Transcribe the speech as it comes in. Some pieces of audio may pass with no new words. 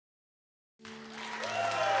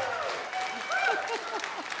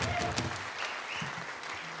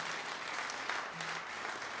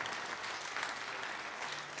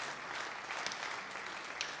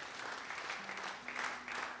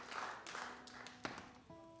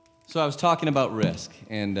So I was talking about risk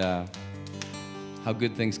and how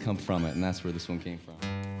good things come from it, and that's where this one came from.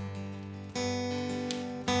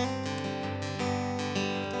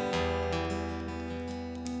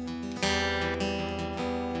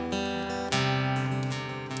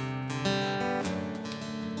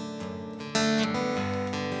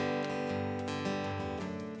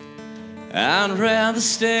 I'd rather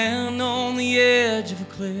stand on the edge of a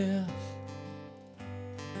cliff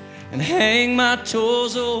and hang my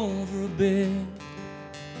toes over a bed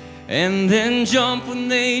and then jump when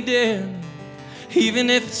they dare me, even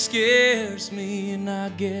if it scares me and I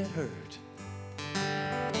get hurt.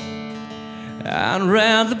 I'd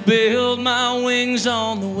rather build my wings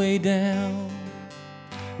on the way down,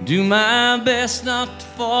 do my best not to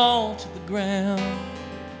fall to the ground,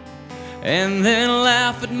 and then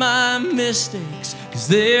laugh at my mistakes, 'cause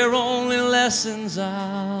they're only lessons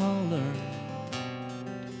I'll learn.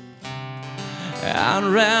 I'd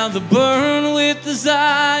rather burn with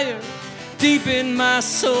desire deep in my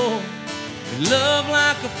soul, love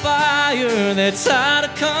like a fire that's out of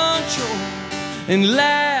control, and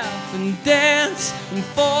laugh and dance and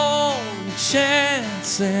fall and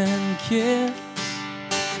chance and kiss.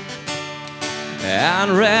 I'd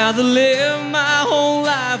rather live my whole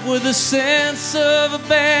life with a sense of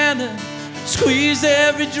abandon, squeeze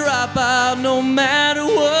every drop out no matter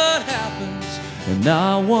what happens, and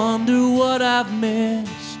I wonder what I've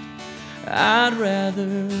missed. I'd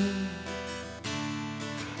rather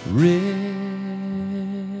risk.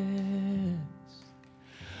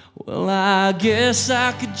 Well, I guess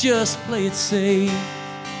I could just play it safe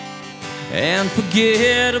and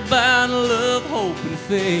forget about love, hope, and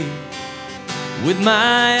faith, with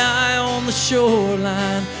my eye on the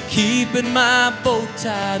shoreline, keeping my boat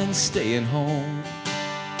tight and staying home.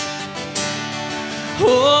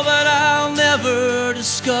 Oh, but I'll never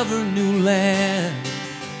discover new land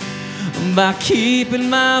by keeping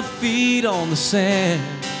my feet on the sand.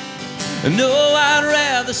 No, I'd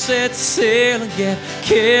rather set sail and get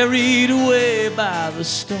carried away by the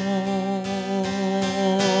storm.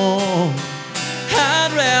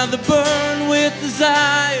 I'd rather burn with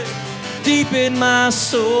desire deep in my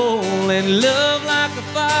soul, and love like a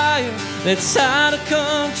fire that's out of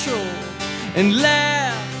control, and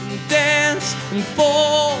laugh and dance and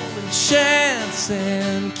fall and chance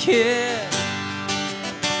and kiss.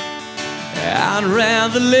 I'd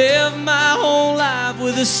rather live my whole life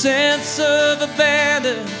with a sense of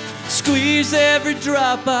abandon, squeeze every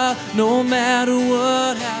drop out no matter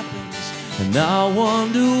what happens, and I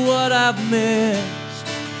wonder what I've missed.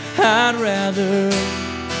 I'd rather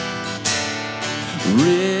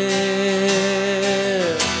risk.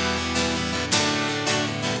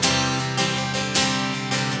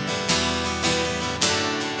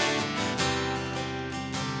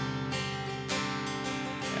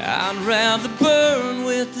 I'd rather burn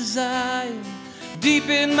with desire deep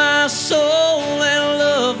in my soul, and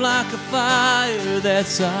love like a fire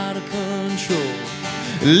that's out of control,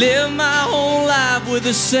 live my whole life with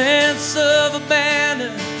a sense of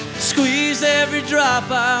abandon, squeeze every drop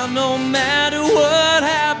out no matter what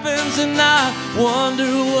happens, and I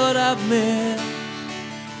wonder what I've missed.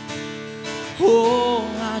 Oh,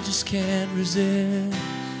 I just can't resist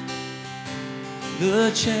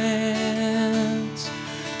the chance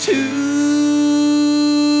to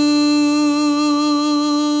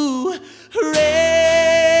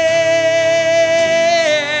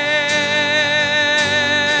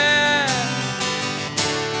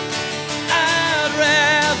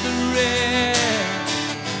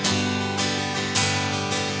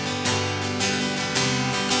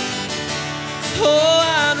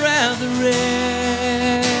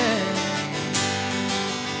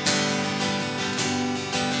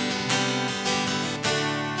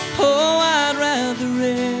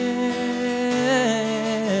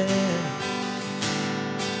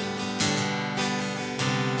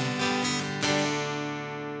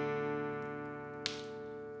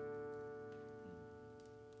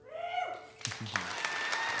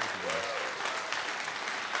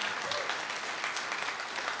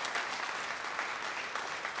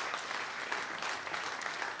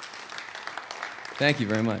Thank you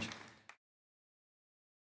very much.